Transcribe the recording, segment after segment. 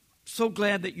So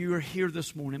glad that you are here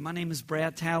this morning. My name is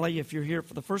Brad Talley. If you're here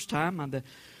for the first time, I'm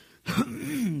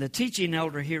the teaching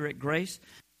elder here at Grace,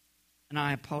 and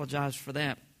I apologize for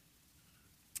that.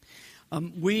 I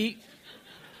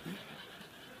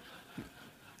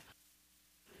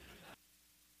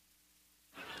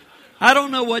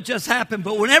don't know what just happened,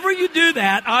 but whenever you do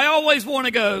that, I always want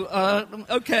to go,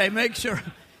 okay, make sure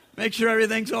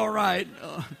everything's all right.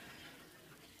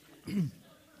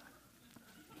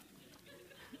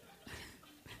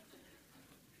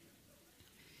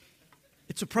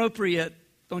 It's appropriate,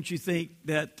 don't you think,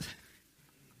 that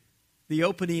the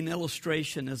opening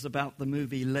illustration is about the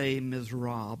movie Les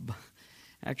Miserables.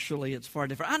 Actually, it's far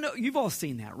different. I know you've all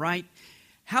seen that, right?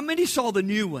 How many saw the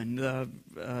new one?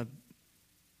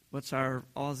 What's our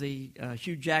Aussie?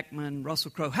 Hugh Jackman,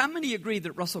 Russell Crowe. How many agree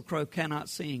that Russell Crowe cannot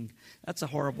sing? That's a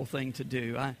horrible thing to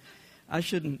do. I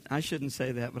shouldn't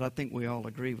say that, but I think we all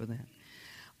agree with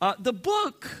that. The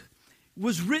book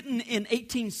was written in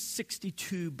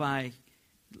 1862 by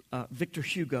Victor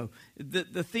Hugo.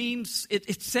 The themes,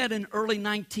 it's set in early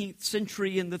 19th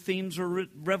century, and the themes are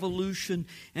revolution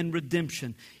and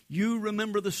redemption. You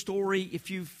remember the story if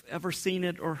you've ever seen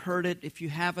it or heard it. If you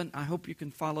haven't, I hope you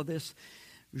can follow this.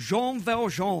 Jean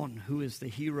Valjean, who is the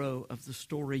hero of the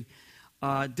story,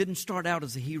 didn't start out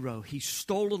as a hero. He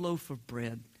stole a loaf of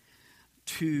bread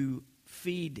to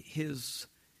feed his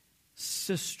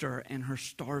sister and her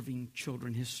starving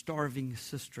children, his starving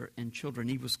sister and children.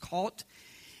 He was caught,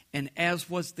 and as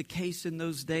was the case in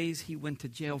those days, he went to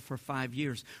jail for 5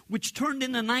 years, which turned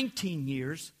into 19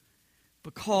 years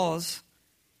because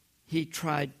he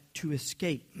tried to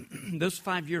escape. Those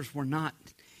 5 years were not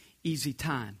easy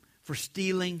time for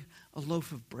stealing a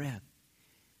loaf of bread.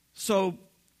 So,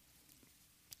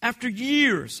 after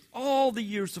years, all the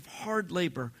years of hard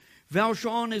labor,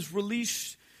 Valjean is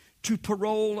released to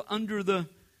parole under the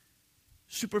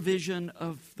supervision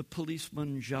of the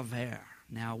policeman Javert.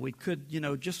 Now, we could,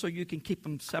 just so you can keep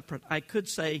them separate, I could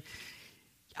say,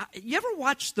 you ever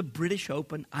watch the British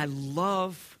Open? I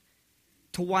love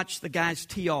to watch the guys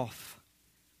tee off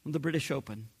on the British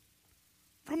Open.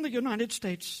 From the United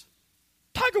States,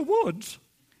 Tiger Woods.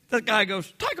 That guy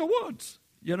goes, Tiger Woods,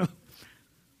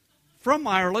 From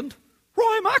Ireland,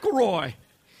 Roy McIlroy.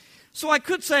 So I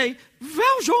could say,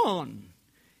 Valjean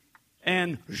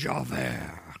and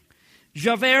Javert.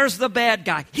 Javert's the bad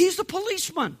guy. He's the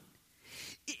policeman.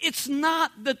 It's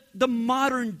not the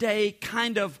modern day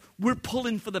kind of, we're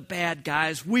pulling for the bad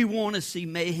guys. We want to see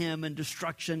mayhem and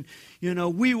destruction.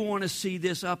 We want to see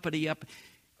this uppity.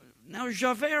 Now,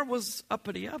 Javert was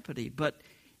uppity, but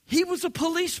he was a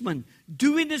policeman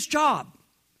doing his job.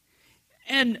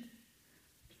 And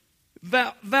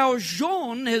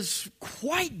Valjean is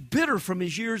quite bitter from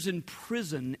his years in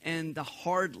prison and the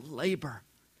hard labor.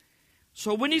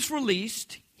 So when he's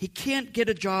released, he can't get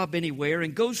a job anywhere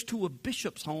and goes to a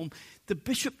bishop's home. The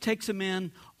bishop takes him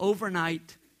in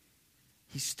overnight.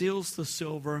 He steals the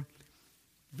silver.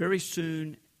 Very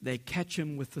soon, they catch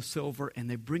him with the silver and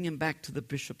they bring him back to the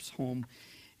bishop's home,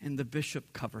 and the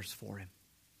bishop covers for him.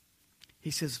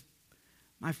 He says,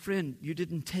 my friend, you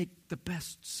didn't take the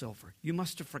best silver. You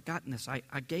must have forgotten this. I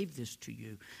gave this to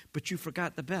you, but you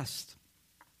forgot the best.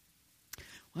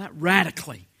 Well, that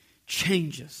radically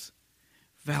changes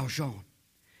Valjean.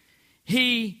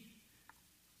 He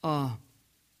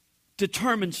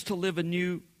determines to live a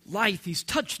new life. He's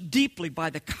touched deeply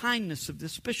by the kindness of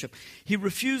this bishop. He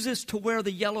refuses to wear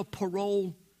the yellow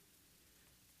parole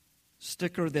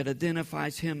sticker that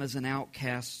identifies him as an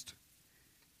outcast,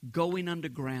 going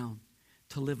underground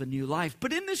to live a new life.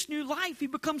 But in this new life, he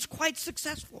becomes quite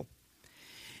successful.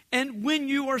 And when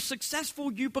you are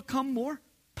successful, you become more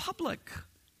public.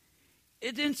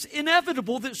 It's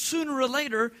inevitable that sooner or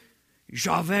later,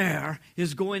 Javert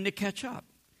is going to catch up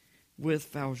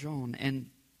with Valjean. And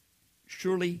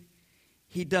surely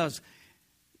he does.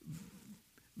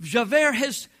 Javert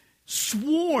has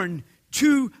sworn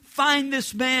to find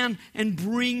this man and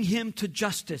bring him to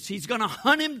justice. He's going to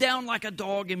hunt him down like a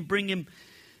dog and bring him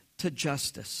to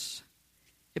justice.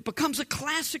 It becomes a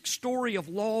classic story of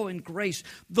law and grace.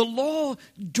 The law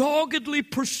doggedly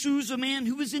pursues a man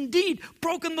who has indeed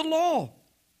broken the law,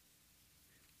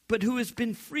 but who has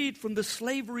been freed from the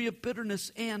slavery of bitterness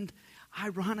and,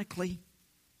 ironically,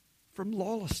 from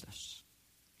lawlessness.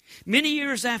 Many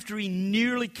years after he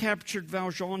nearly captured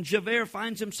Valjean, Javert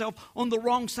finds himself on the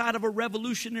wrong side of a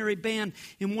revolutionary band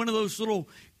in one of those little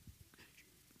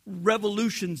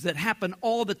revolutions that happen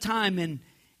all the time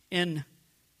in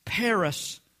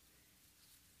Paris.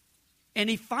 And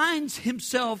he finds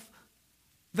himself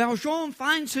Valjean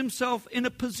finds himself in a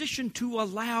position to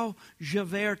allow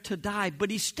Javert to die.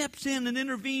 But he steps in and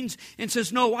intervenes and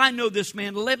says, no, I know this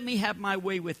man. Let me have my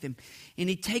way with him. And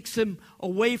he takes him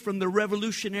away from the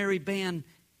revolutionary band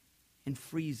and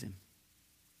frees him.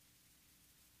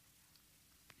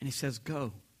 And he says,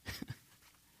 go.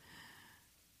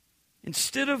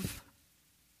 Instead of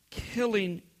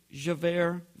killing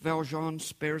Javert, Valjean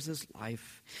spares his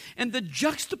life. And the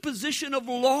juxtaposition of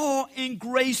law and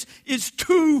grace is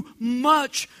too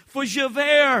much for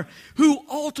Javert, who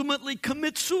ultimately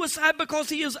commits suicide because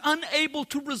he is unable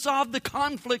to resolve the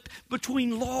conflict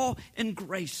between law and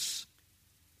grace.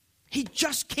 He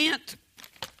just can't.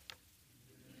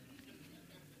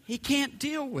 He can't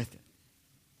deal with it.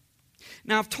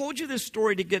 Now, I've told you this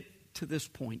story to get to this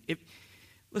point.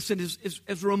 Listen,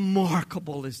 as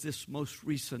remarkable as this most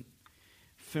recent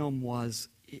film was,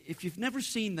 if you've never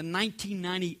seen the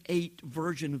 1998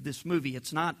 version of this movie,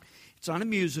 it's not a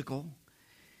musical,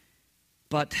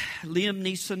 but Liam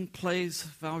Neeson plays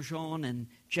Valjean and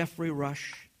Geoffrey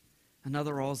Rush,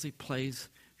 another Aussie, plays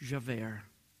Javert.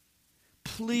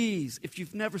 Please, if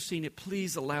you've never seen it,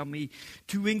 please allow me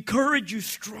to encourage you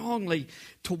strongly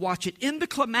to watch it. In the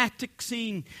climactic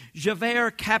scene,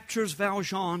 Javert captures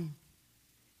Valjean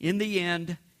in the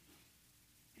end,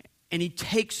 and he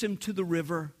takes him to the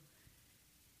river.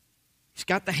 He's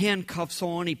got the handcuffs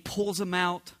on. He pulls him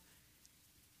out,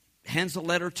 hands a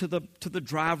letter to the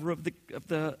driver of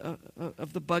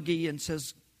the buggy, and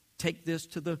says, "Take this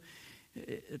to the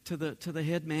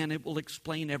head man. It will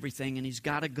explain everything." And he's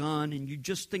got a gun, and you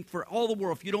just think, for all the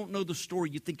world, if you don't know the story,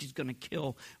 you think he's going to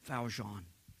kill Valjean.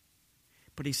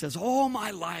 But he says, "All my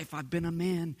life I've been a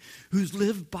man who's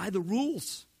lived by the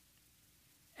rules.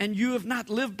 And you have not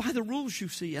lived by the rules, you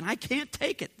see, and I can't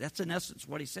take it." That's in essence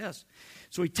what he says.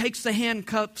 So he takes the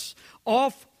handcuffs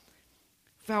off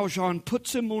Valjean,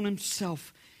 puts him on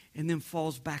himself, and then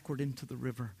falls backward into the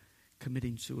river,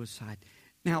 committing suicide.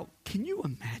 Now, can you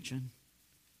imagine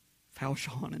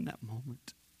Valjean in that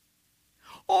moment?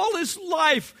 All his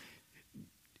life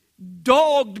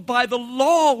dogged by the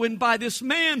law and by this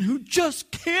man who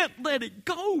just can't let it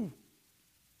go.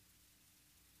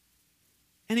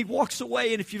 And he walks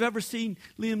away, and if you've ever seen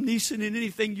Liam Neeson in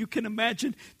anything, you can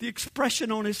imagine the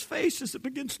expression on his face as it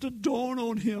begins to dawn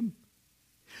on him.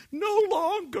 No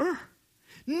longer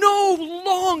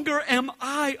am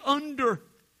I under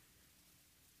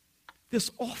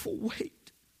this awful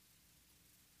weight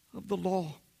of the law.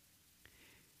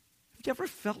 Have you ever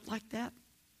felt like that?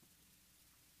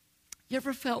 You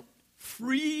ever felt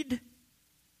freed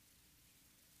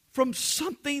from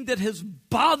something that has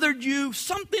bothered you,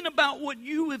 something about what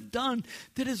you have done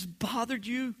that has bothered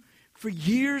you for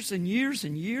years and years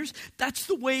and years? That's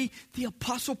the way the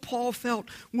Apostle Paul felt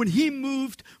when he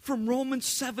moved from Romans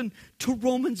 7 to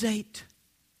Romans 8.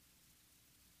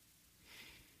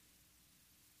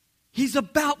 He's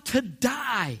about to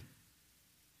die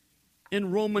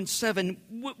in Romans 7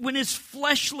 when his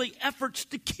fleshly efforts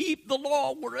to keep the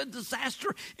law were a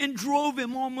disaster and drove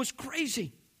him almost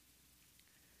crazy.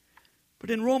 But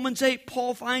in Romans 8,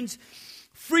 Paul finds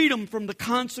freedom from the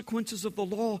consequences of the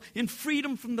law and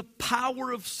freedom from the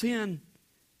power of sin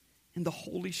in the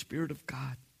Holy Spirit of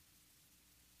God.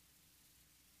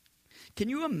 Can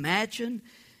you imagine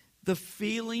the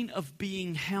feeling of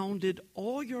being hounded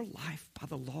all your life by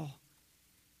the law,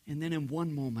 and then in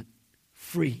one moment,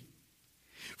 free?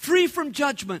 Free from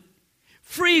judgment,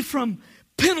 free from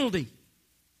penalty,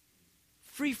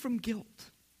 free from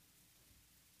guilt.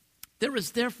 There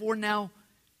is therefore now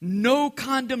no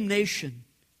condemnation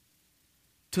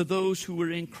to those who are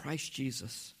in Christ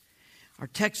Jesus. Our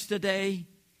text today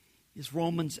is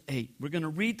Romans 8. We're going to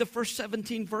read the first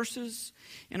 17 verses.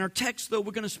 In our text, though,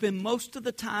 we're going to spend most of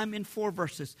the time in 4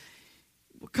 verses.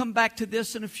 We'll come back to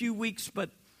this in a few weeks,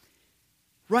 but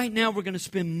right now we're going to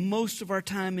spend most of our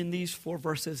time in these 4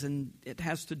 verses, and it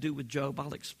has to do with Job.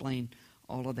 I'll explain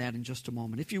all of that in just a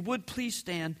moment. If you would, please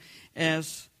stand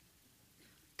as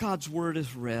God's word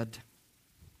is read.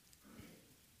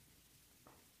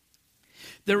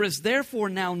 There is therefore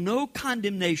now no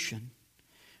condemnation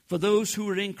for those who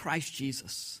are in Christ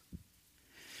Jesus.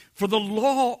 For the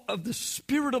law of the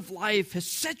Spirit of life has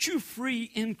set you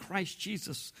free in Christ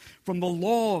Jesus from the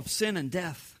law of sin and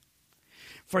death.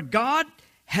 For God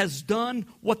has done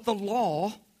what the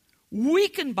law,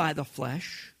 weakened by the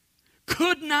flesh,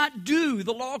 could not do.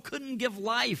 The law couldn't give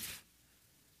life.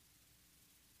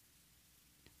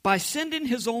 By sending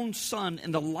his own Son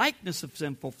in the likeness of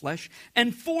sinful flesh,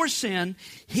 and for sin,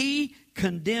 he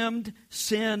condemned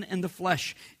sin in the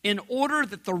flesh, in order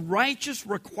that the righteous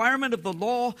requirement of the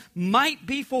law might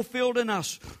be fulfilled in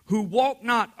us, who walk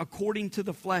not according to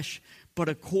the flesh, but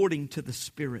according to the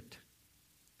Spirit.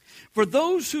 For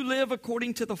those who live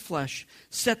according to the flesh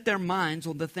set their minds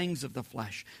on the things of the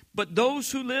flesh. But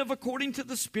those who live according to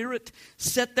the Spirit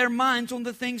set their minds on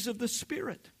the things of the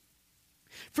Spirit.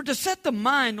 For to set the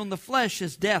mind on the flesh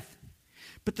is death,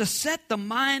 but to set the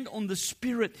mind on the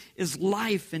Spirit is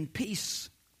life and peace.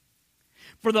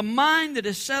 For the mind that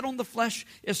is set on the flesh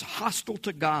is hostile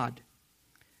to God,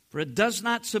 for it does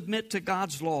not submit to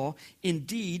God's law.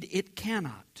 Indeed, it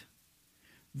cannot.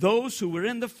 Those who are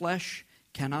in the flesh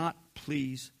cannot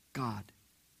please God.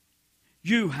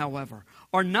 You, however,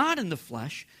 are not in the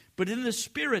flesh, but in the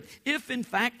Spirit, if in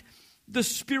fact the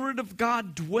Spirit of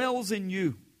God dwells in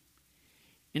you.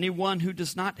 Anyone who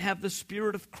does not have the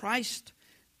Spirit of Christ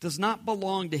does not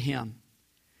belong to him.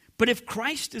 But if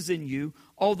Christ is in you,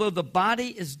 although the body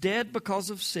is dead because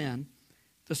of sin,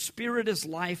 the Spirit is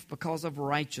life because of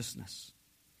righteousness.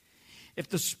 If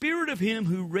the Spirit of him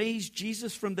who raised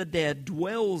Jesus from the dead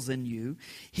dwells in you,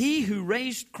 he who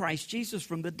raised Christ Jesus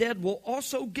from the dead will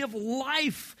also give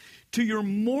life to your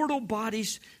mortal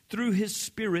bodies through his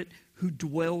Spirit who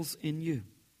dwells in you.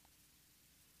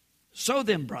 So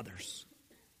then, brothers,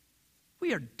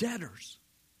 we are debtors,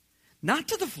 not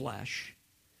to the flesh,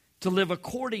 to live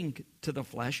according to the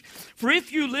flesh. For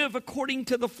if you live according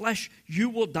to the flesh, you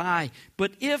will die.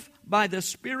 But if by the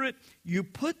Spirit you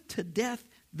put to death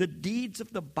the deeds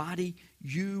of the body,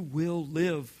 you will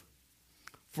live.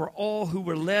 For all who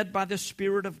were led by the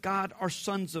Spirit of God are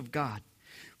sons of God.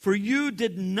 For you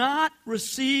did not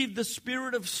receive the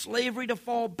spirit of slavery to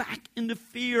fall back into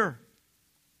fear,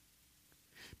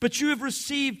 but you have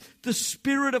received the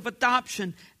Spirit of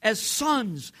adoption as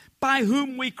sons, by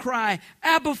whom we cry,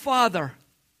 Abba, Father.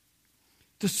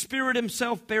 The Spirit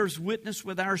himself bears witness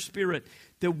with our spirit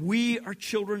that we are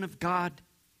children of God.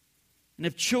 And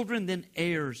if children, then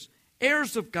heirs,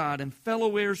 heirs of God and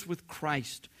fellow heirs with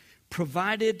Christ,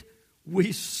 provided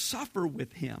we suffer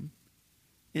with him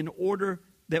in order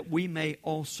that we may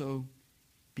also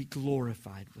be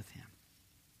glorified with him.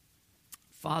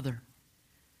 Father,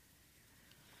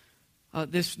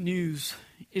 this news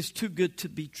is too good to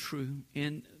be true.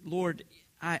 And Lord,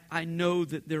 I know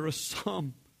that there are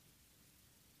some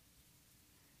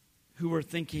who are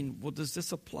thinking, well, does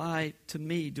this apply to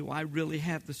me? Do I really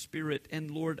have the Spirit?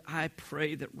 And Lord, I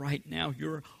pray that right now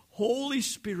your Holy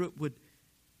Spirit would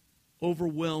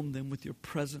overwhelm them with your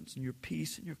presence and your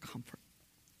peace and your comfort.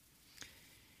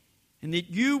 And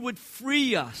that you would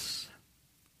free us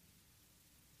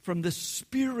from the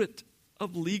spirit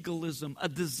of legalism, a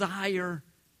desire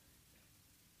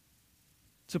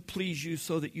to please you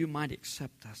so that you might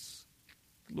accept us.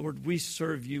 Lord, we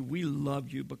serve you. We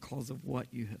love you because of what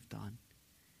you have done.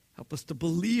 Help us to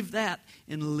believe that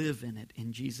and live in it.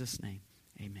 In Jesus' name,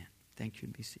 amen. Thank you,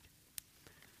 and be seated.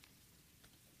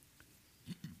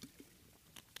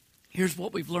 Here's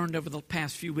what we've learned over the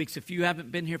past few weeks. If you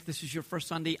haven't been here, if this is your first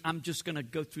Sunday, I'm just going to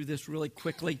go through this really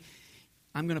quickly.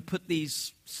 I'm going to put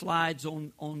these slides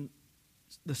on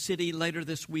the city later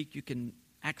this week. You can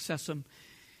access them.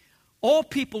 All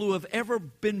people who have ever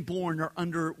been born are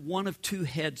under one of two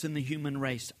heads in the human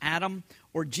race, Adam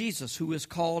or Jesus, who is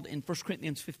called in 1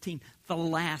 Corinthians 15, the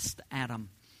last Adam.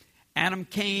 Adam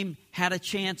came, had a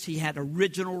chance. He had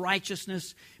original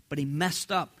righteousness, but he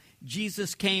messed up.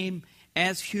 Jesus came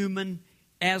as human,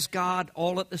 as God,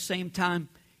 all at the same time,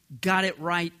 got it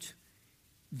right.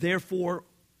 Therefore,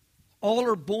 all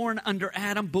are born under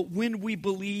Adam, but when we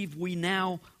believe, we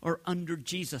now are under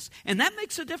Jesus. And that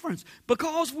makes a difference.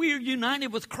 Because we are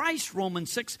united with Christ,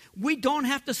 Romans 6, we don't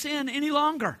have to sin any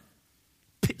longer.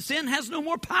 Sin has no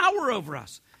more power over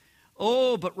us.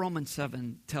 Oh, but Romans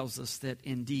 7 tells us that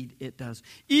indeed it does.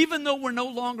 Even though we're no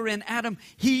longer in Adam,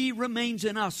 he remains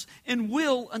in us and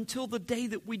will until the day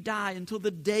that we die, until the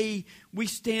day we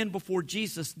stand before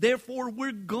Jesus. Therefore,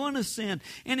 we're going to sin.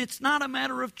 And it's not a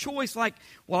matter of choice like,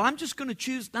 well, I'm just going to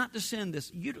choose not to sin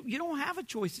this. You don't have a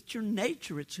choice. It's your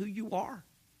nature. It's who you are.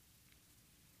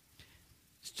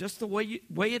 It's just the way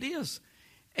it is.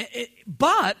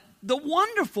 But the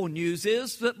wonderful news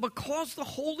is that because the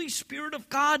Holy Spirit of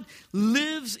God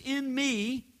lives in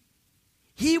me,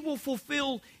 he will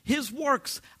fulfill his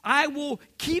works. I will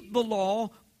keep the law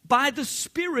by the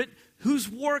Spirit whose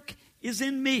work is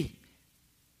in me.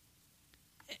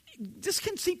 This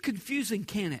can seem confusing,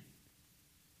 can it?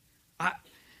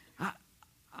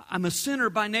 I'm a sinner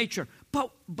by nature,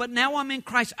 but now I'm in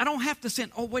Christ. I don't have to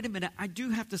sin. Oh, wait a minute, I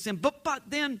do have to sin. But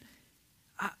then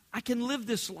I can live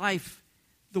this life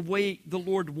the way the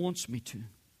Lord wants me to.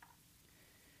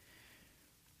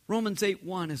 Romans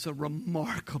 8:1 is a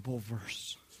remarkable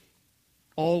verse.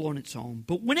 all on its own.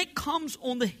 But when it comes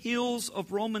on the heels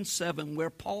of Romans 7, where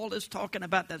Paul is talking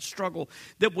about that struggle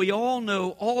that we all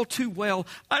know all too well,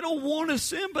 I don't want to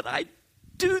sin, but I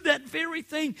do that very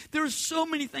thing. There are so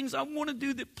many things I want to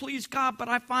do that please God, but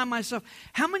I find myself,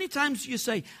 how many times do you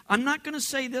say, I'm not going to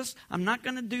say this, I'm not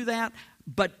going to do that,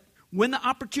 but when the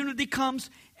opportunity comes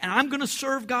and I'm going to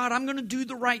serve God, I'm going to do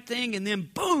the right thing, and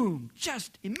then boom,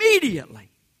 just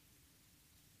immediately,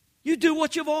 you do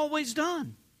what you've always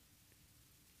done.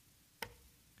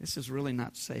 This is really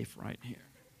not safe right here.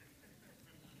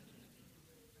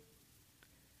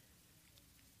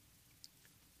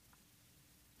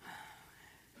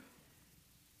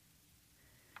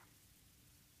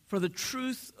 For the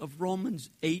truth of Romans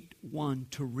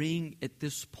 8:1 to ring at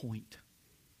this point,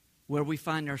 where we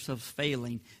find ourselves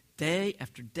failing day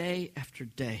after day after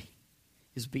day,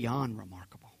 is beyond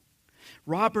remarkable.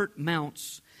 Robert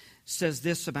Mounce says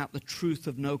this about the truth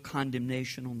of no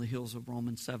condemnation on the heels of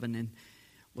Romans 7. And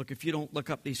look, if you don't look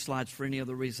up these slides for any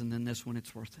other reason than this one,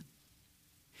 it's worth it.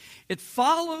 It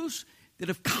follows that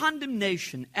if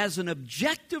condemnation as an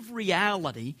objective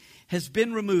reality has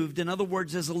been removed, in other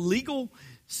words, as a legal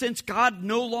sense, God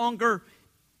no longer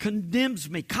condemns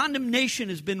me, condemnation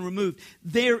has been removed,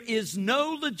 there is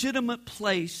no legitimate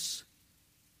place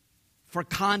for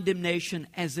condemnation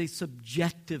as a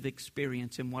subjective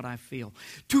experience in what I feel.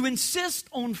 To insist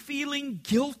on feeling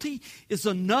guilty is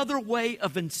another way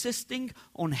of insisting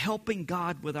on helping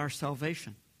God with our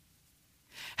salvation.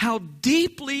 How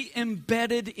deeply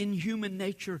embedded in human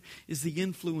nature is the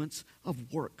influence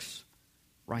of works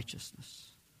righteousness.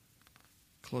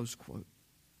 Close quote.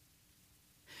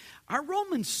 Our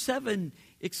Romans 7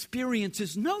 experience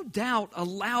is no doubt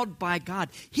allowed by God.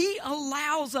 He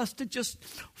allows us to just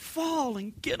fall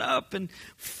and get up and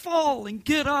fall and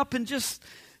get up and just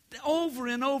over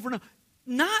and over and over.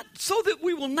 Not so that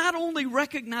we will not only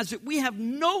recognize that we have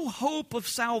no hope of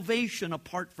salvation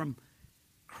apart from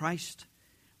Christ,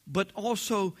 but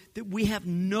also that we have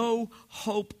no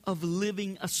hope of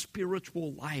living a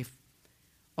spiritual life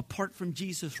apart from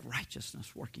Jesus'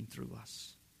 righteousness working through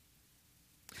us.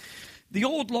 The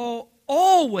old law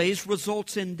always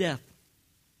results in death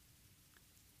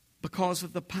because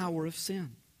of the power of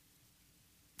sin.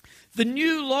 The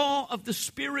new law of the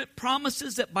Spirit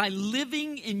promises that by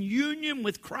living in union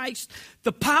with Christ,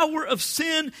 the power of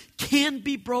sin can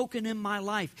be broken in my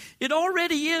life. It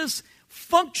already is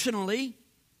functionally,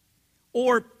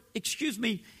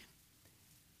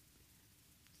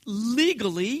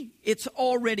 legally, it's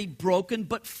already broken,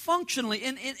 but functionally,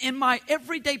 in my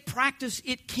everyday practice,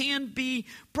 it can be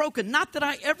broken. Not that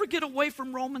I ever get away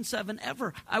from Romans 7,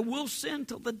 ever. I will sin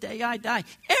till the day I die.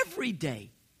 Every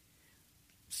day.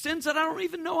 Sins that I don't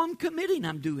even know I'm committing,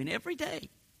 I'm doing every day.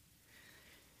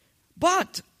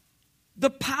 But the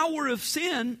power of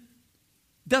sin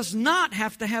does not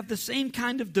have to have the same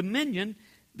kind of dominion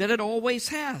that it always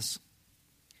has.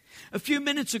 A few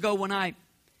minutes ago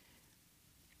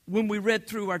when we read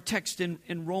through our text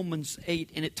in Romans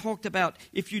 8, and it talked about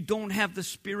if you don't have the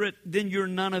Spirit, then you're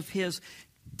none of His.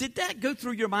 Did that go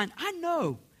through your mind?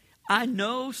 I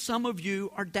know some of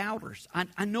you are doubters.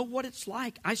 I know what it's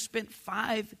like. I spent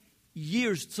 5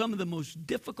 years, some of the most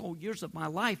difficult years of my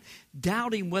life,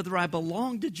 doubting whether I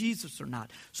belong to Jesus or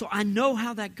not. So I know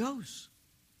how that goes.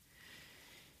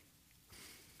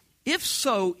 If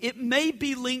so, it may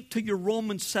be linked to your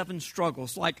Romans 7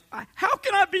 struggles. Like, how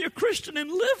can I be a Christian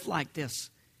and live like this?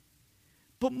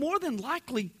 But more than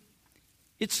likely,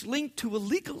 it's linked to a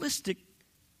legalistic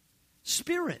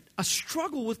spirit, a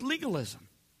struggle with legalism.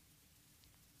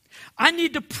 I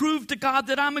need to prove to God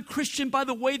that I'm a Christian by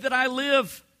the way that I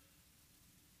live.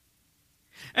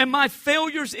 And my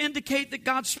failures indicate that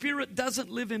God's Spirit doesn't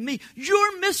live in me.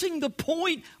 You're missing the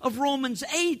point of Romans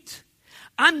 8.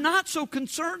 I'm not so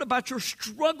concerned about your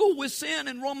struggle with sin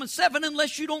in Romans 7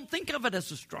 unless you don't think of it as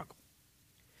a struggle.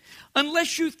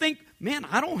 Unless you think, man,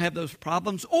 I don't have those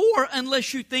problems. Or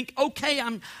unless you think, okay,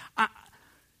 I'm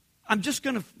just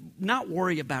going to not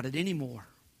worry about it anymore.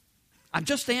 I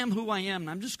just am who I am, and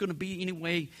I'm just going to be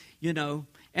anyway,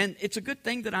 And it's a good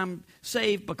thing that I'm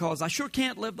saved because I sure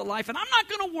can't live the life, and I'm not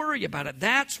going to worry about it.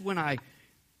 That's when I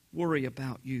worry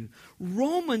about you.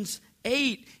 Romans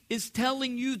 8 is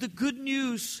telling you the good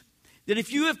news that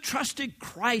if you have trusted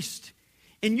Christ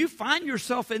and you find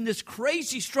yourself in this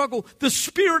crazy struggle, the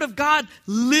Spirit of God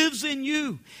lives in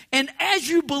you. And as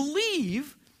you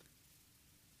believe,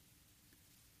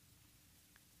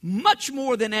 much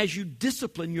more than as you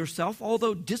discipline yourself,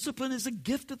 although discipline is a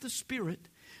gift of the Spirit,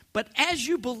 but as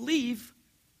you believe,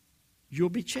 you'll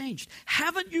be changed.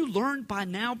 Haven't you learned by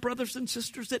now, brothers and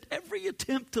sisters, that every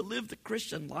attempt to live the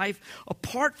Christian life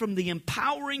apart from the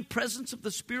empowering presence of the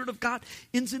Spirit of God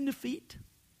ends in defeat?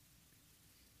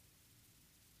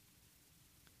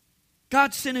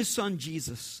 God sent His Son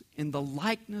Jesus in the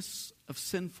likeness of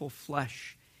sinful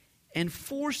flesh and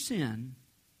for sin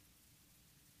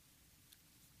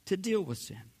to deal with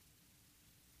sin.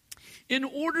 In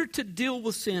order to deal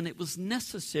with sin, it was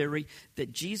necessary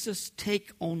that Jesus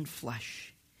take on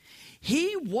flesh.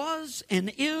 He was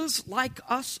and is like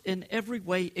us in every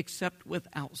way except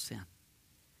without sin.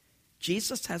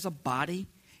 Jesus has a body,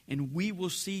 and we will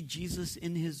see Jesus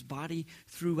in His body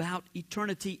throughout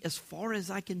eternity. As far as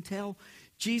I can tell,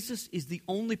 Jesus is the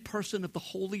only person of the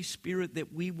Holy Spirit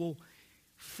that we will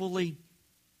fully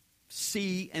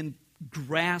see and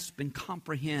grasp and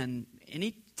comprehend.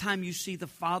 Anytime you see the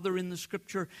Father in the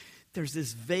Scripture, there's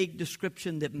this vague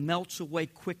description that melts away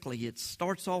quickly. It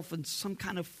starts off in some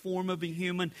kind of form of a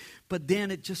human, but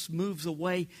then it just moves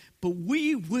away. But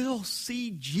we will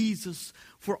see Jesus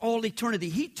for all eternity.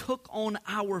 He took on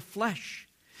our flesh.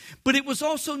 But it was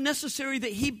also necessary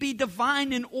that He be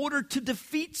divine in order to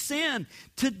defeat sin,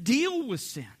 to deal with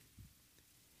sin.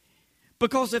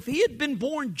 Because if He had been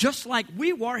born just like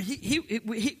we were, He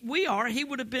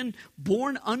would have been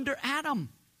born under Adam.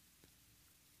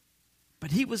 But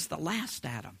He was the last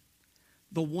Adam,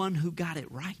 the one who got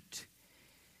it right.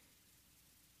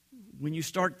 When you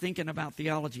start thinking about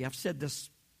theology, I've said this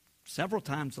several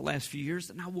times the last few years,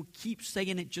 and I will keep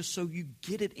saying it just so you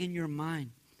get it in your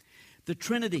mind. The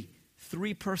Trinity,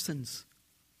 3 persons,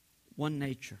 1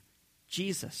 nature.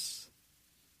 Jesus,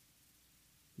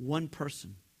 1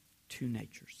 person, 2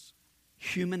 natures.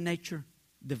 Human nature,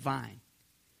 divine.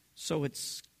 So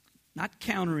it's not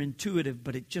counterintuitive,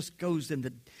 but it just goes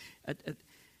in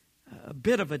a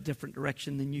bit of a different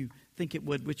direction than you think it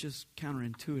would, which is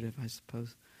counterintuitive, I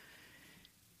suppose.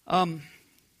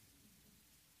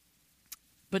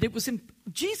 But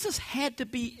Jesus had to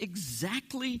be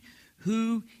exactly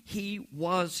who He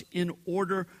was in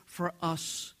order for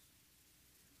us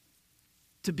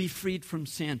to be freed from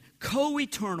sin.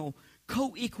 Co-eternal,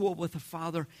 co-equal with the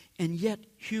Father, and yet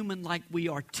human like we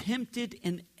are, tempted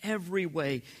in every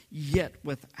way, yet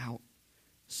without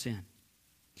sin.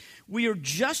 We are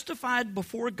justified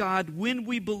before God when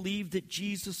we believe that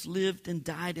Jesus lived and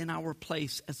died in our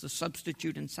place as a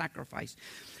substitute and sacrifice.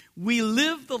 We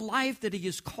live the life that He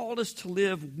has called us to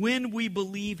live when we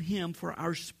believe Him for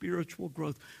our spiritual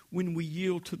growth, when we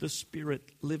yield to the Spirit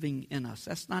living in us.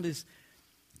 That's not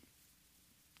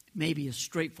maybe as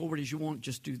straightforward as you want.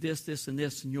 Just do this, this, and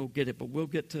this, and you'll get it. But we'll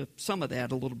get to some of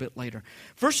that a little bit later.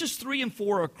 Verses 3 and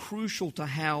 4 are crucial to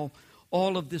how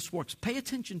all of this works. Pay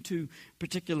attention to a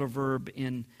particular verb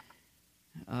in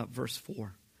verse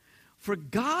 4. For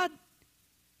God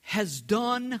has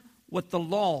done what the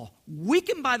law,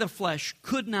 weakened by the flesh,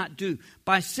 could not do.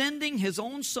 By sending His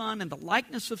own Son in the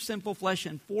likeness of sinful flesh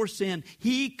and for sin,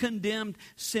 He condemned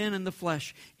sin in the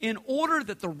flesh, in order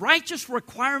that the righteous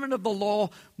requirement of the law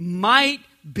might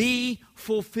be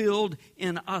fulfilled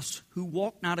in us who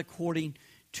walk not according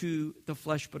to the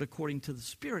flesh, but according to the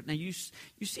Spirit. Now you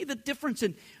see the difference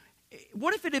in,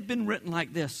 what if it had been written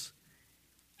like this?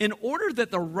 In order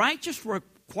that the righteous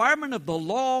requirement of the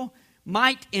law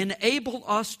might enable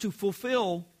us to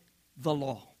fulfill the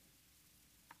law.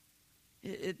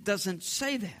 It doesn't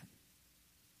say that.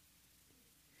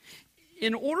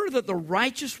 In order that the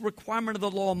righteous requirement of the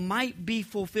law might be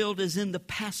fulfilled is in the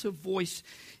passive voice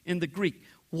in the Greek.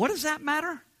 What does that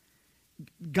matter?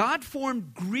 God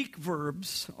formed Greek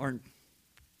verbs are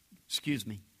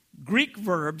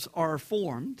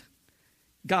formed.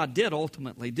 God did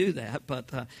ultimately do that,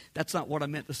 but that's not what I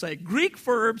meant to say. Greek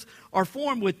verbs are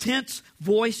formed with tense,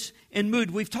 voice, and mood.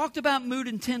 We've talked about mood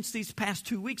and tense these past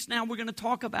 2 weeks. Now we're going to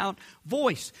talk about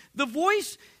voice. The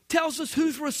voice tells us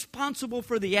who's responsible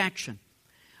for the action,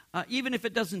 even if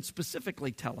it doesn't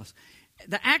specifically tell us.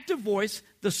 The active voice,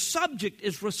 the subject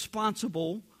is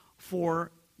responsible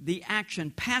for the action.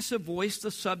 Passive voice,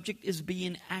 the subject is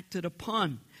being acted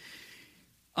upon.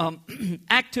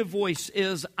 Active voice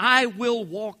is, I will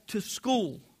walk to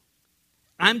school.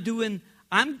 I'm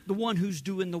the one who's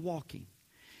doing the walking.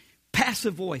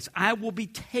 Passive voice, I will be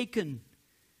taken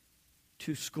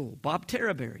to school. Bob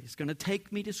Terraberry is going to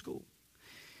take me to school.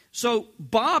 So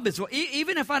Bob is,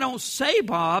 even if I don't say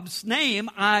Bob's name,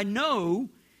 I know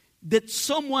that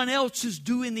someone else is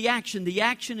doing the action. The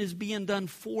action is being done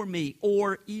for me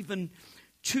or even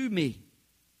to me.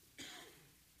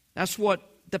 That's what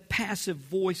the passive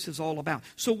voice is all about.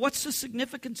 So what's the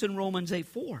significance in Romans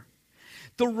 8:4?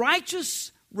 The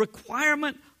righteous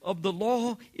requirement of the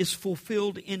law is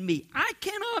fulfilled in me. I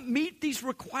cannot meet these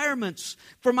requirements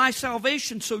for my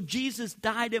salvation, so Jesus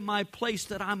died in my place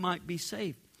that I might be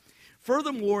saved.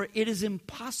 Furthermore, it is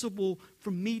impossible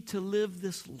for me to live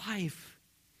this life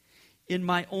in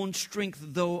my own strength,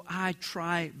 though I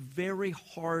try very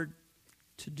hard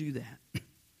to do that.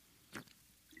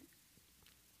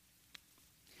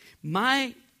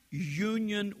 My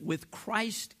union with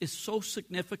Christ is so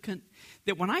significant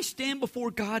that when I stand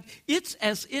before God, it's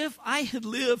as if I had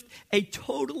lived a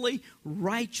totally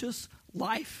righteous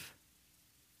life.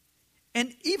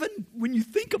 And even when you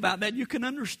think about that, you can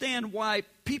understand why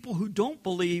people who don't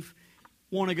believe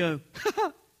want to go,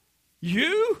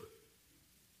 you?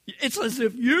 It's as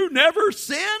if you never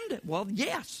sinned? Well,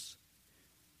 yes.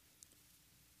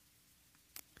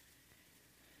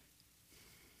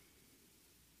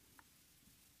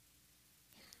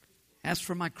 As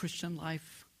for my Christian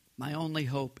life, my only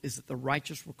hope is that the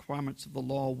righteous requirements of the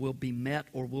law will be met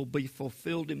or will be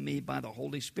fulfilled in me by the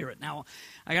Holy Spirit. Now,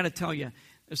 I got to tell you,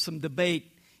 there's some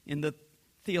debate in the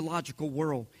theological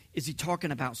world. Is he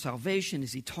talking about salvation?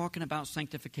 Is he talking about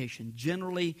sanctification?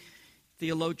 Generally,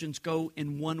 theologians go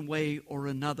in one way or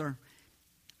another.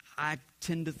 I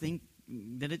tend to think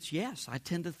that it's yes. I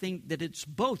tend to think that it's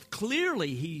both.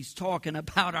 Clearly, he's talking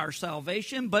about our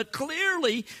salvation, but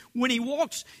clearly, when he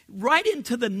walks right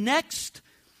into the next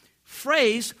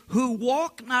phrase, who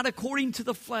walk not according to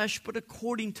the flesh, but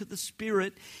according to the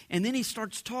Spirit, and then he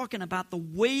starts talking about the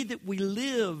way that we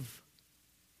live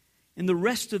in the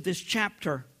rest of this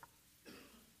chapter.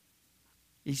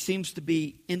 He seems to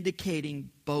be indicating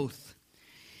both.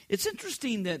 It's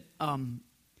interesting that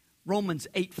Romans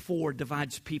 8:4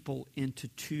 divides people into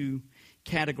two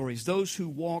categories. Those who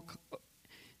walk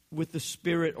with the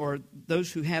Spirit, or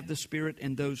those who have the Spirit,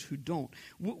 and those who don't.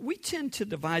 We tend to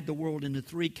divide the world into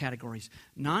three categories: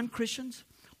 non-Christians,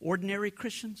 ordinary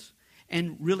Christians,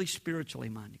 and really spiritually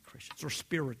minded Christians, or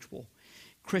spiritual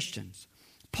Christians.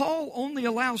 Paul only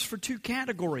allows for two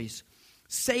categories: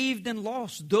 saved and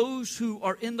lost, those who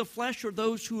are in the flesh or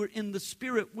those who are in the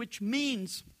Spirit, which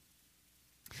means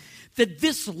that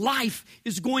this life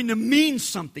is going to mean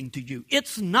something to you.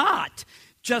 It's not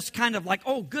just kind of like,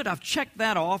 oh, good, I've checked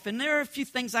that off, and there are a few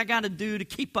things I got to do to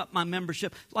keep up my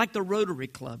membership, like the Rotary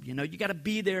Club. You know, you got to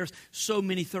be there so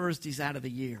many Thursdays out of the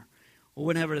year, or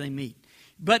whenever they meet.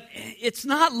 But it's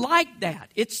not like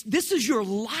that. This is your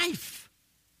life.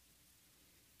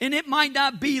 And it might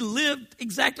not be lived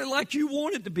exactly like you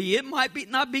want it to be. It might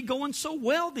not be going so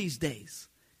well these days.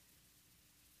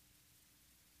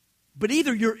 But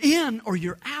either you're in or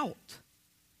you're out.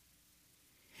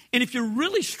 And if you're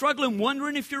really struggling,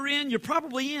 wondering if you're in, you're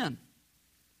probably in.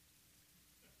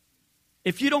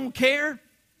 If you don't care,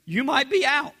 you might be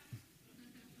out.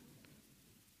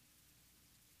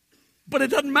 But it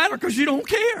doesn't matter because you don't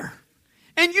care.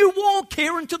 And you won't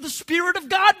care until the Spirit of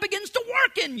God begins to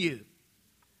work in you.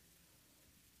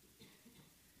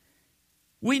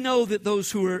 We know that those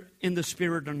who are in the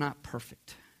Spirit are not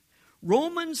perfect.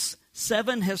 Romans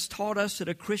 7 has taught us that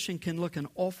a Christian can look an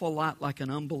awful lot like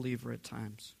an unbeliever at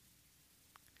times.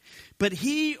 But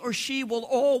he or she will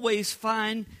always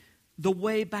find the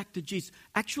way back to Jesus.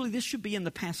 Actually, this should be in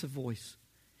the passive voice.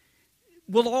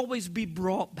 Will always be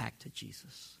brought back to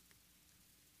Jesus.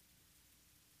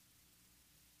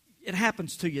 It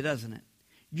happens to you, doesn't it?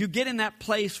 You get in that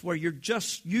place where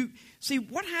see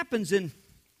what happens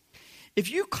if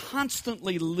you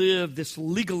constantly live this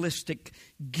legalistic,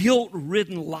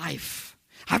 guilt-ridden life.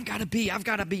 I've got to be.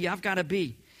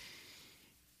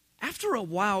 After a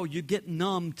while, you get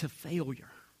numb to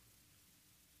failure.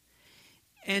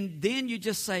 And then you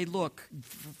just say, look,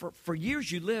 for years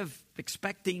you live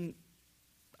expecting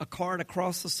a car to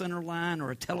cross the center line or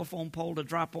a telephone pole to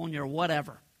drop on you or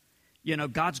whatever. You know,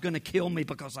 God's going to kill me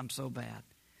because I'm so bad.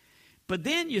 But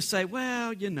then you say,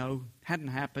 well, hadn't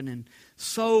happened, and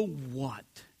so what?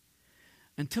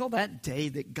 Until that day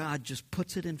that God just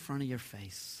puts it in front of your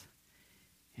face.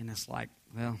 And it's like,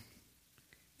 well,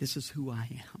 this is who I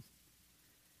am.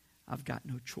 I've got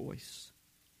no choice.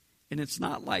 And it's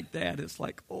not like that. It's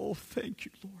like, oh, thank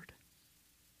you, Lord,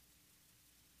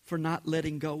 for not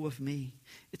letting go of me.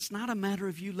 It's not a matter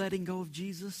of you letting go of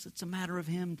Jesus. It's a matter of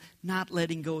Him not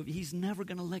letting go of you. He's never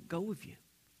going to let go of you.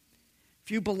 If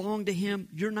you belong to Him,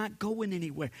 you're not going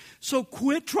anywhere. So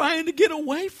quit trying to get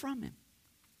away from Him.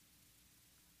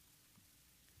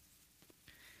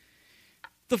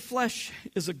 The flesh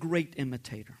is a great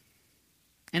imitator.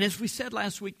 And as we said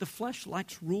last week, the flesh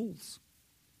likes rules.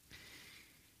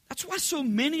 That's why so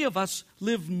many of us who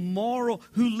live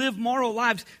moral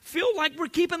lives feel like we're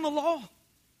keeping the law.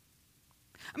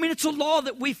 I mean, it's a law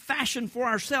that we fashion for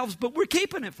ourselves, but we're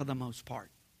keeping it for the most part.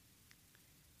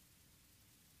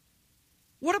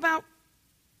 What about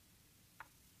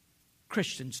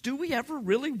Christians? Do we ever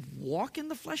really walk in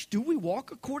the flesh? Do we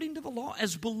walk according to the law?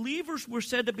 As believers, we're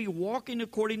said to be walking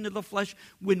according to the flesh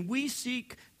when we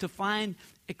seek to find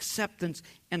acceptance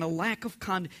and a lack of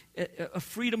a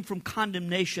freedom from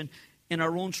condemnation in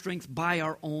our own strength by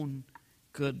our own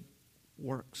good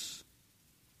works.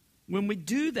 When we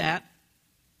do that,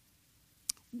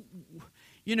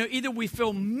 either we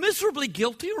feel miserably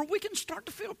guilty or we can start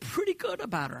to feel pretty good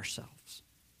about ourselves.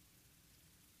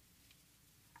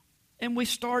 And we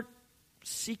start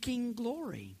seeking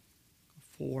glory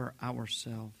for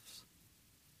ourselves.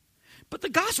 But the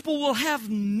gospel will have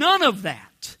none of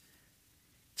that.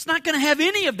 It's not going to have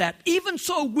any of that. Even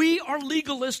so, we are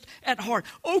legalists at heart.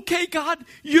 Okay, God,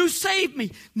 you saved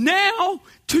me. Now,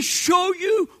 to show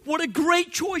you what a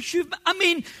great choice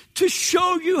to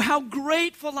show you how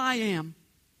grateful I am,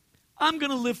 I'm going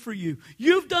to live for you.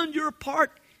 You've done your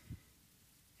part,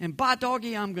 and by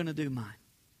doggy, I'm going to do mine.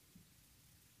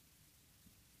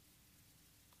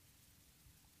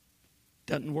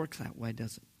 Doesn't work that way,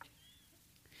 does it?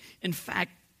 In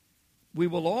fact, we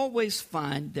will always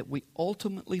find that we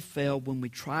ultimately fail when we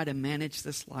try to manage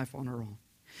this life on our own.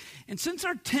 And since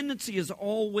our tendency is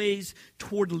always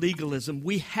toward legalism,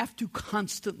 we have to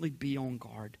constantly be on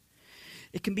guard.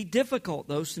 It can be difficult,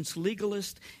 though, since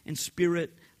legalist and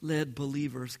spirit-led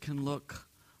believers can look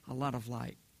a lot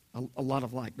alike,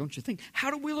 don't you think?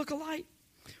 How do we look alike?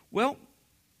 Well,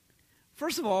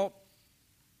 first of all,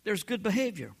 there's good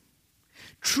behavior.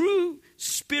 True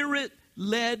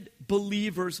spirit-led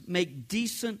believers make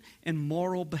decent and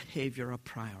moral behavior a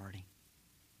priority.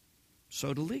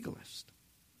 So do legalists.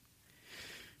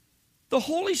 The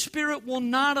Holy Spirit will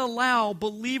not allow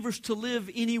believers to live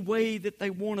any way that they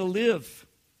want to live.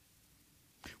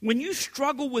 When you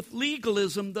struggle with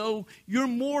legalism, though, you're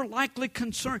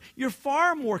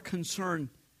far more concerned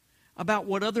about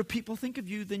what other people think of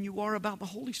you than you are about the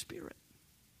Holy Spirit.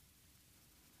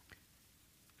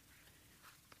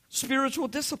 Spiritual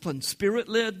discipline.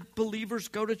 Spirit-led believers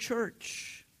go to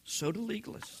church. So do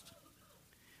legalists.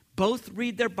 Both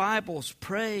read their Bibles,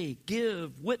 pray,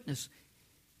 give, witness.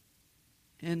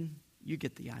 And you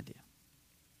get the idea.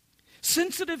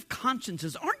 Sensitive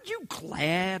consciences. Aren't you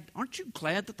glad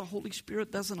that the Holy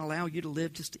Spirit doesn't allow you to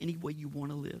live just any way you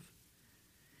want to live?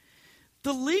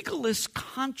 The legalist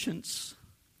conscience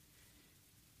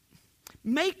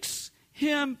makes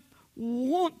him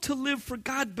want to live for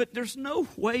God, but there's no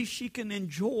way she can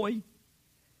enjoy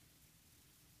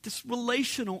this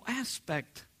relational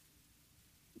aspect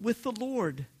with the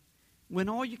Lord when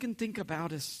all you can think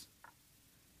about is,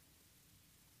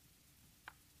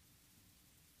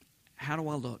 how do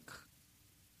I look?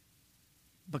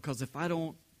 Because if I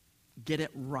don't get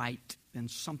it right, then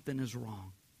something is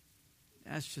wrong.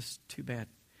 That's just too bad.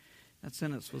 That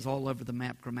sentence was all over the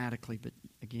map grammatically, but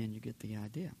again, you get the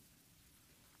idea.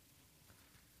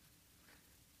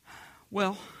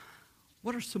 Well,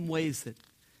 what are some ways that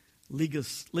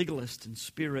legalist and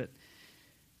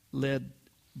spirit-led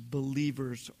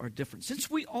believers are different? Since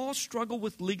we all struggle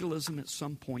with legalism at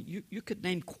some point, you could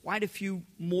name quite a few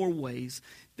more ways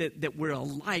that we're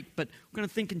alike, but we're going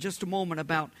to think in just a moment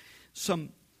about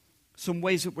some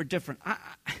ways that we're different.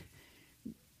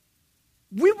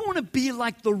 We want to be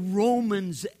like the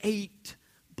Romans 8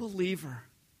 believer,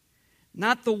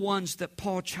 not the ones that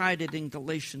Paul chided in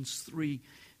Galatians 3.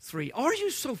 Are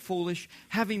you so foolish?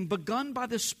 Having begun by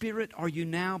the Spirit, are you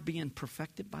now being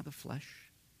perfected by the flesh?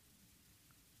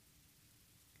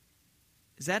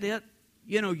 Is that it?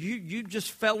 You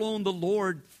just fell on the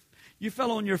Lord. You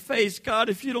fell on your face. God,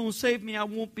 if you don't save me, I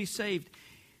won't be saved.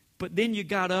 But then you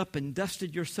got up and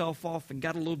dusted yourself off and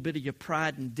got a little bit of your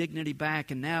pride and dignity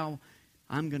back, and now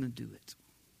I'm going to do it.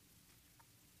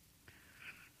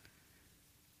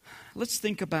 Let's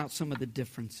think about some of the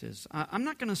differences. I'm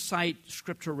not going to cite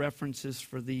scripture references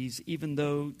for these, even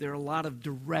though there are a lot of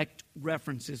direct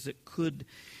references that could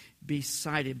be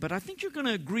cited. But I think you're going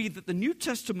to agree that the New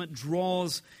Testament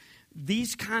draws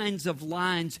these kinds of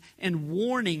lines and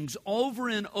warnings over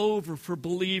and over for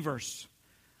believers.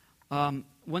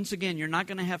 Once again, you're not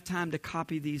going to have time to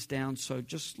copy these down, so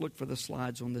just look for the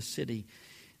slides on the city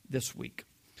this week.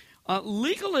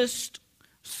 Legalists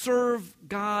serve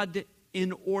God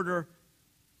in order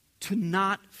to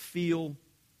not feel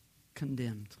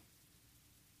condemned.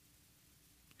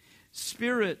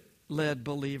 Spirit-led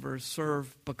believers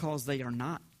serve because they are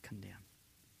not condemned.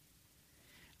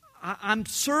 I'm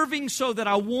serving so that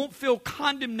I won't feel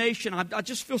condemnation. I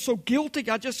just feel so guilty.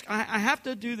 I have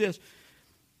to do this.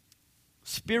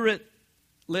 Spirit-led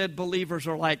Spirit-led believers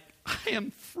are like, I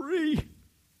am free.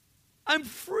 I'm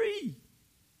free.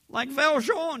 Like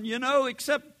Valjean,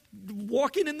 except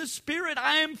walking in the Spirit,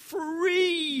 I am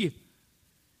free.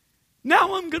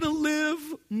 Now I'm going to live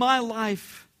my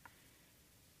life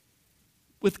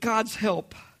with God's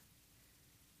help.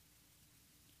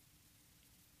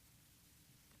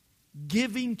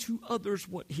 Giving to others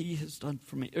what He has done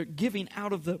for me. Or giving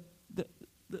out of the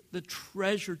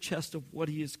treasure chest of what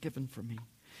He has given for me.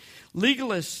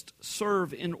 Legalists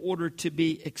serve in order to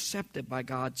be accepted by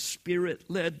God.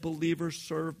 Spirit-led believers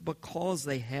serve because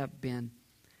they have been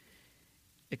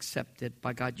accepted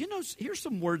by God. Here's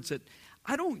some words that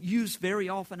I don't use very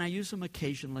often. I use them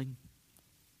occasionally.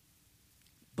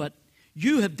 But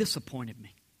you have disappointed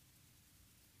me.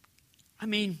 I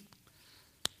mean,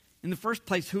 in the first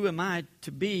place, who am I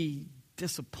to be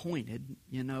disappointed,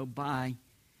 by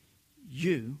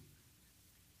you?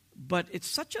 But it's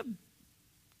such a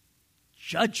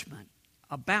judgment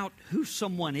about who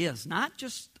someone is, not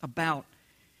just about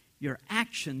your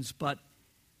actions, but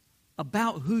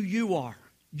about who you are.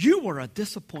 You are a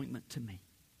disappointment to me,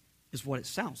 is what it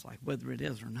sounds like, whether it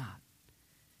is or not.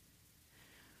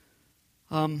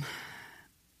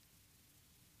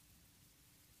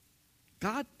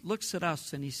 God looks at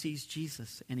us and He sees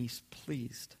Jesus and He's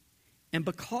pleased. And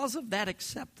because of that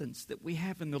acceptance that we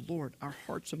have in the Lord, our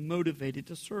hearts are motivated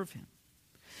to serve Him.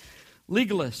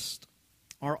 Legalists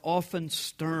are often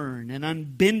stern and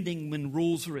unbending when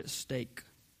rules are at stake.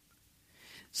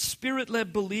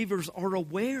 Spirit-led believers are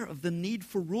aware of the need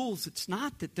for rules. It's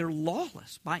not that they're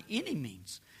lawless by any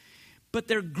means, but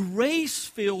they're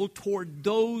grace-filled toward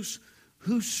those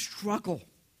who struggle.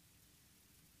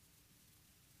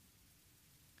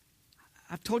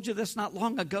 I've told you this not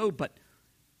long ago, but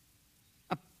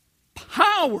a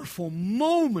powerful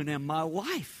moment in my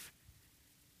life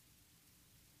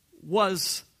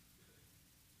was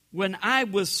when I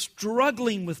was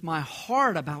struggling with my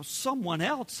heart about someone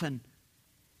else,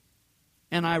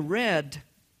 and I read,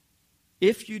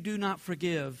 if you do not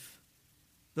forgive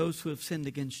those who have sinned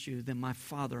against you, then my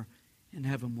Father in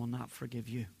heaven will not forgive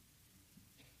you.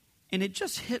 And it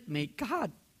just hit me,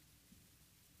 God,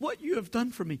 what you have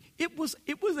done for me. It was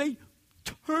a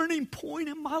turning point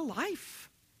in my life.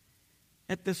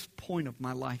 At this point of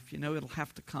my life, it'll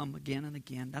have to come again and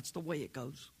again. That's the way it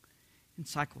goes in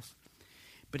cycles.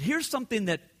 But here's something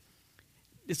that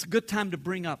it's a good time to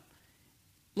bring up.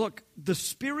 Look, the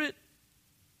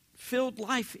Spirit-filled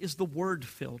life is the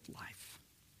Word-filled life.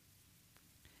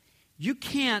 You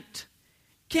can't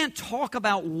talk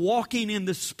about walking in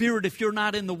the Spirit if you're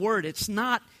not in the Word. That's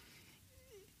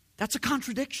a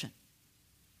contradiction.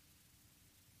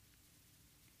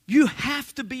 You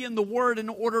have to be in the Word in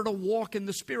order to walk in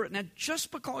the Spirit. Now,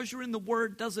 just because you're in the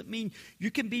Word doesn't mean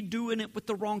you can be doing it with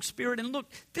the wrong spirit. And look,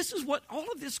 this is what all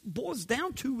of this boils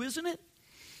down to, isn't it?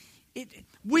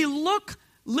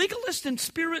 Legalists and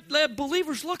Spirit-led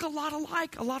believers look a lot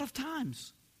alike a lot of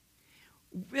times.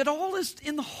 It all is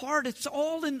in the heart. It's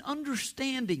all in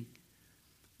understanding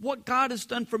what God has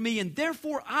done for me. And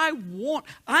therefore, I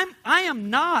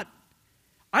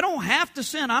don't have to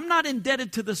sin. I'm not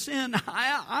indebted to the sin.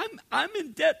 I'm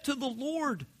in debt to the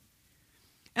Lord.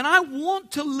 And I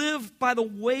want to live by the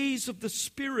ways of the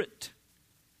Spirit.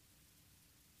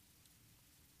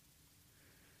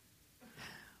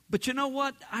 But you know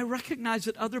what? I recognize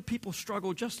that other people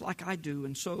struggle just like I do.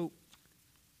 And so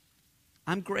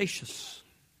I'm gracious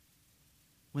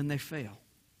when they fail.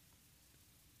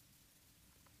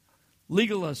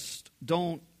 Legalists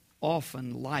don't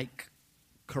often like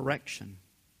correction.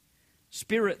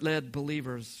 Spirit-led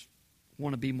believers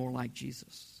want to be more like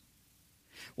Jesus.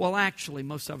 Well, actually,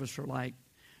 most of us are like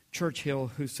Churchill,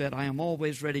 who said, I am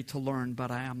always ready to learn,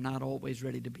 but I am not always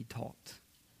ready to be taught.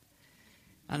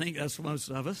 I think that's most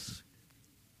of us.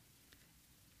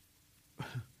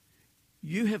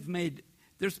 You have made,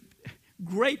 there's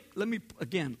great, let me,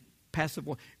 again, passive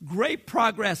voice. Great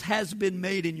progress has been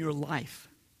made in your life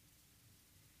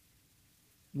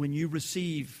when you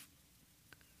receive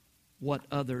what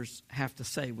others have to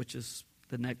say, which is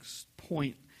the next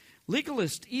point.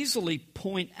 Legalists easily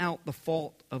point out the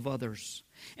fault of others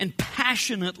and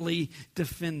passionately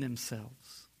defend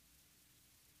themselves.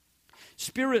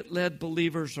 Spirit-led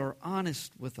believers are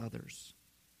honest with others,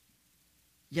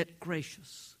 yet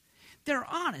gracious. They're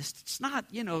honest. It's not,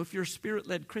 if you're a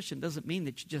Spirit-led Christian, doesn't mean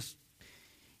that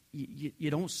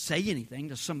you don't say anything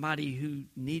to somebody who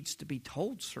needs to be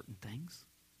told certain things.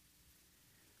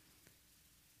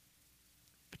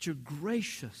 But you're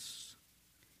gracious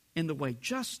in the way,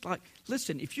 just like,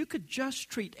 listen, if you could just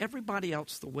treat everybody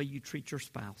else the way you treat your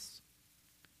spouse.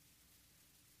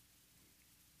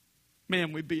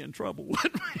 man, we'd be in trouble,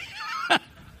 wouldn't we?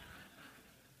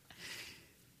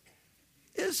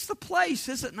 It's the place,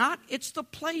 is it not? It's the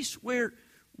place where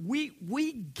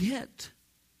we get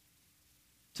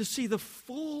to see the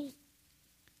full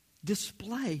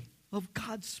display of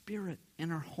God's Spirit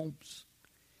in our homes,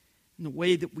 in the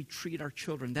way that we treat our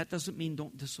children. That doesn't mean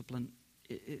don't discipline.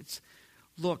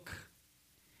 Look,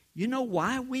 you know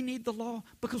why we need the law?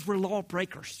 Because we're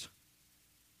lawbreakers.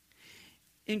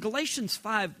 In Galatians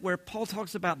 5, where Paul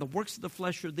talks about the works of the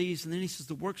flesh are these, and then he says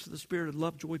the works of the Spirit are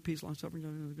love, joy, peace, long-suffering,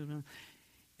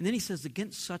 and then he says,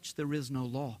 against such there is no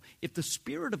law. If the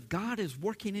Spirit of God is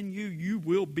working in you,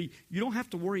 you don't have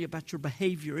to worry about your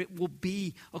behavior. It will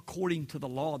be according to the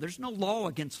law. There's no law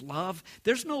against love.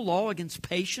 There's no law against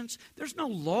patience. There's no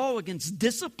law against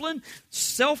discipline,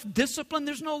 self-discipline.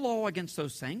 There's no law against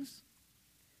those things.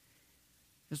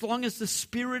 As long as the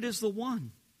Spirit is the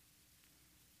one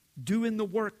doing the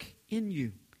work in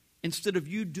you, instead of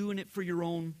you doing it for your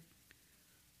own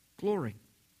glory.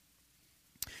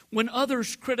 When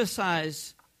others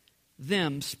criticize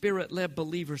them, Spirit-led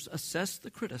believers assess the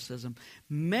criticism,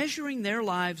 measuring their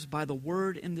lives by the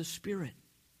Word and the Spirit,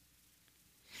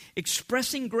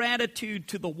 expressing gratitude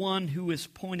to the one who is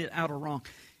pointed out a wrong.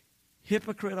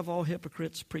 Hypocrite of all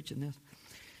hypocrites, preaching this.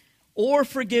 Or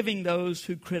forgiving those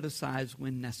who criticize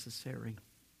when necessary.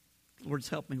 Lord's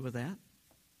help me with that.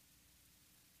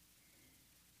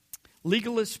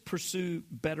 Legalists pursue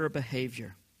better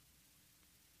behavior.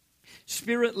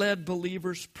 Spirit-led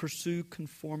believers pursue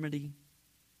conformity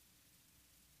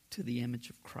to the image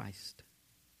of Christ.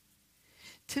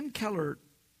 Tim Keller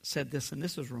said this, and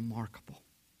this is remarkable.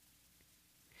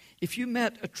 If you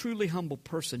met a truly humble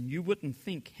person, you wouldn't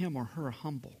think him or her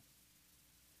humble,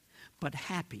 but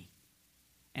happy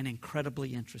and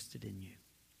incredibly interested in you.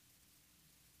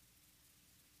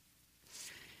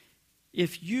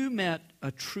 If you met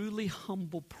a truly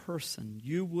humble person,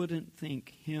 you wouldn't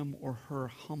think him or her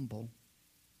humble,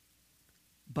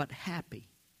 but happy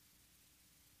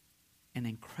and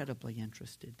incredibly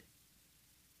interested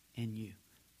in you.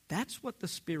 That's what the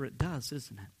Spirit does,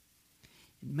 isn't it?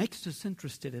 It makes us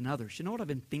interested in others. You know what I've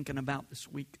been thinking about this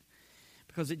week?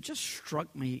 Because it just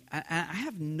struck me. I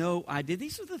have no idea.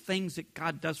 These are the things that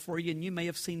God does for you, and you may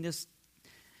have seen this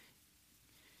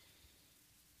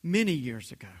many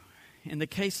years ago. In the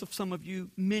case of some of you,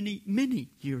 many, many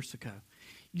years ago.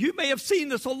 You may have seen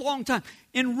this a long time.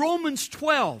 In Romans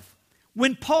 12,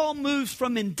 when Paul moves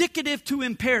from indicative to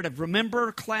imperative.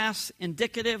 Remember, class,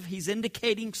 indicative, he's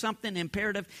indicating something.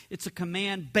 Imperative, it's a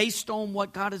command based on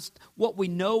what we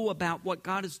know about what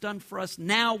God has done for us.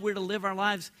 Now we're to live our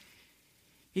lives.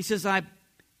 He says,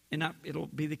 it'll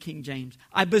be the King James.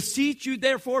 I beseech you,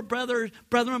 therefore, brethren,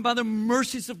 by the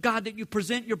mercies of God, that you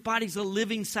present your bodies a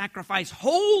living sacrifice,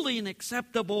 holy and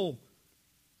acceptable.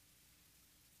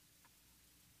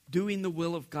 Doing the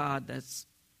will of God, that's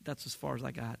as far as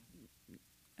I got.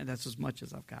 And that's as much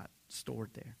as I've got stored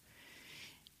there.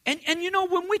 And you know,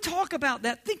 when we talk about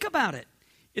that, think about it.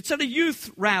 It's at a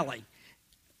youth rally.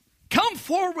 Come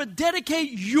forward,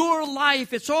 dedicate your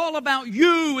life. It's all about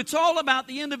you. It's all about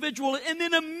the individual. And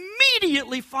then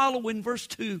immediately following verse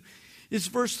 2 is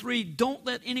verse 3. Don't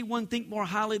let anyone think more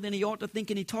highly than he ought to think.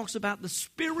 And he talks about the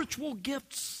spiritual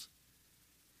gifts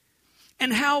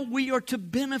and how we are to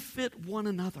benefit one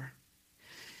another.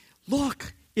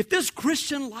 Look, if this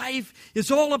Christian life is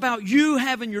all about you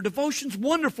having your devotions,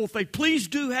 wonderful thing. Please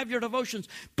do have your devotions.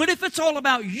 But if it's all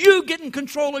about you getting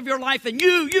control of your life and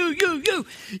you've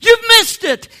missed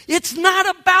it. It's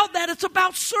not about that. It's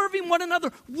about serving one another.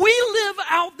 We live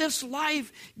out this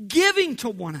life giving to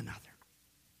one another.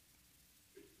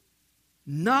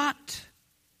 Not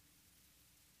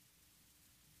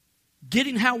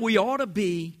getting how we ought to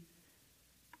be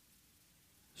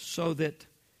so that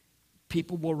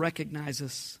people will recognize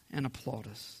us and applaud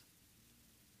us.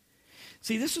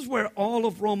 See, this is where all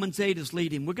of Romans 8 is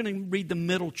leading. We're going to read the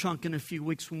middle chunk in a few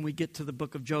weeks when we get to the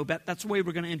book of Job. That's the way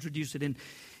we're going to introduce it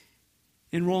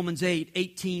in Romans 8,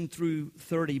 18 through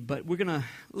 30. But we're going to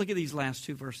look at these last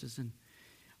two verses. And,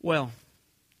 well,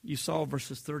 you saw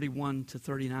verses 31 to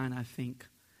 39, I think,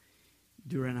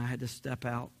 I had to step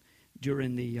out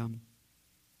during the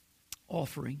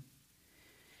offering.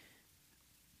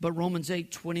 But Romans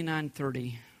 8, 29,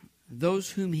 30,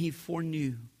 those whom he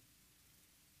foreknew,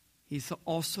 he's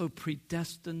also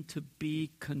predestined to be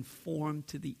conformed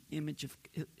to the image of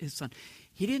his Son.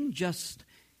 He didn't just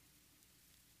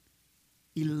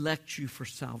elect you for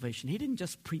salvation. He didn't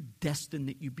just predestine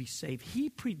that you be saved. He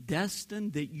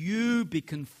predestined that you be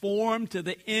conformed to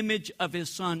the image of his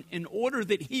Son in order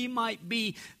that he might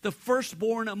be the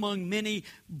firstborn among many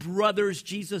brothers.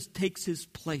 Jesus takes his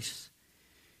place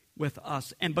with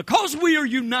us. And because we are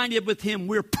united with Him,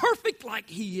 we're perfect like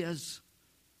He is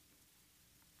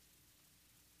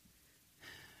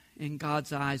in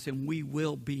God's eyes, and we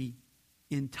will be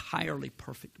entirely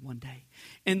perfect one day.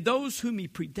 And those whom He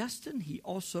predestined, He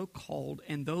also called.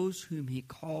 And those whom He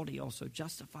called, He also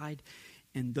justified.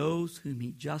 And those whom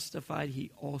He justified,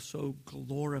 He also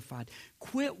glorified.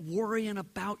 Quit worrying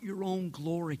about your own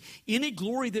glory. Any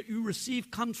glory that you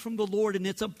receive comes from the Lord, and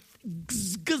it's a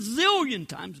gazillion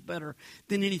times better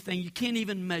than anything. You can't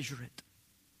even measure it.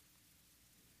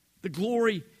 The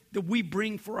glory that we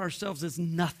bring for ourselves is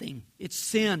nothing. It's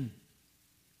sin.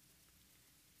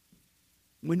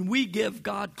 When we give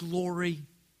God glory,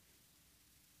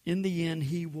 in the end,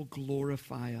 He will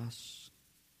glorify us.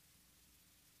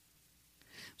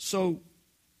 So,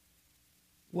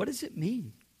 what does it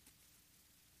mean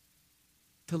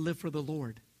to live for the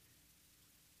Lord?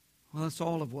 Well, that's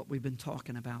all of what we've been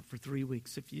talking about for 3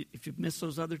 weeks. If you've missed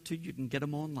those other two, you can get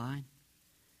them online.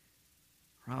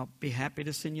 Or I'll be happy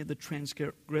to send you the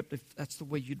transcript if that's the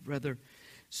way you'd rather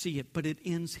see it. But it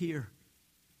ends here.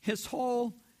 It's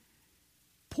all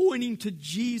pointing to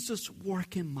Jesus'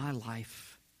 work in my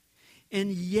life.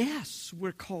 And yes,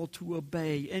 we're called to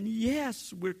obey. And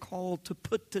yes, we're called to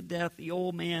put to death the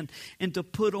old man and to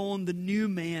put on the new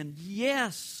man.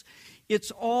 Yes,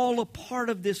 it's all a part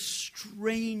of this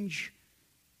strange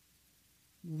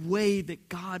way that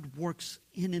God works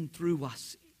in and through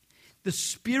us. The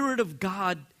Spirit of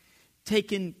God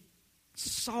taking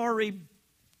sorry,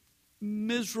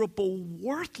 miserable,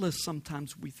 worthless,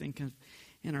 sometimes we think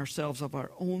in ourselves, of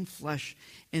our own flesh,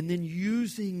 and then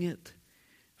using it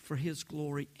for His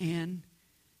glory, and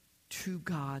to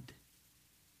God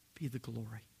be the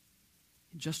glory.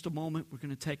 In just a moment, we're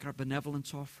going to take our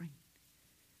benevolence offering.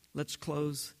 Let's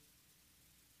close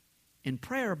in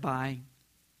prayer by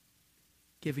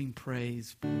giving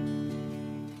praise.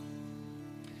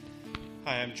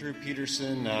 Hi, I'm Drew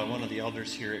Peterson, one of the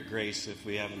elders here at Grace, if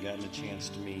we haven't gotten a chance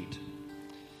to meet.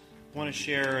 I want to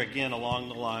share again along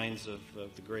the lines of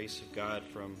the grace of God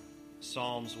from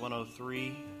Psalms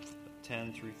 103,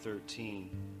 10 through 13.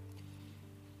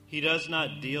 He does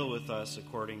not deal with us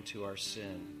according to our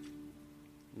sin,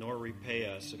 nor repay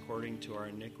us according to our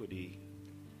iniquity.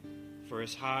 For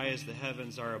as high as the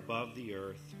heavens are above the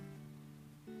earth,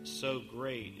 so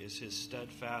great is His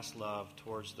steadfast love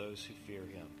towards those who fear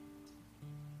Him.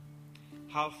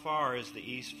 How far is the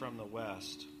east from the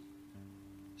west?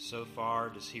 So far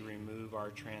does He remove our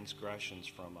transgressions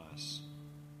from us.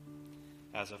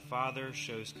 As a father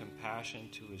shows compassion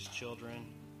to his children,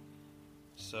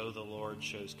 so the Lord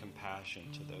shows compassion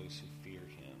to those who fear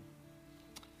Him.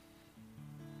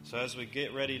 So as we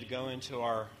get ready to go into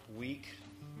our week,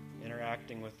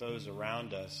 interacting with those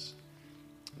around us,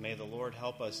 may the Lord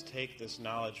help us take this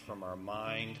knowledge from our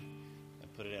mind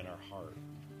and put it in our heart.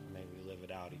 And may we live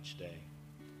it out each day.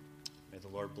 May the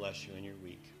Lord bless you in your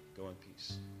week. Go in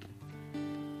peace.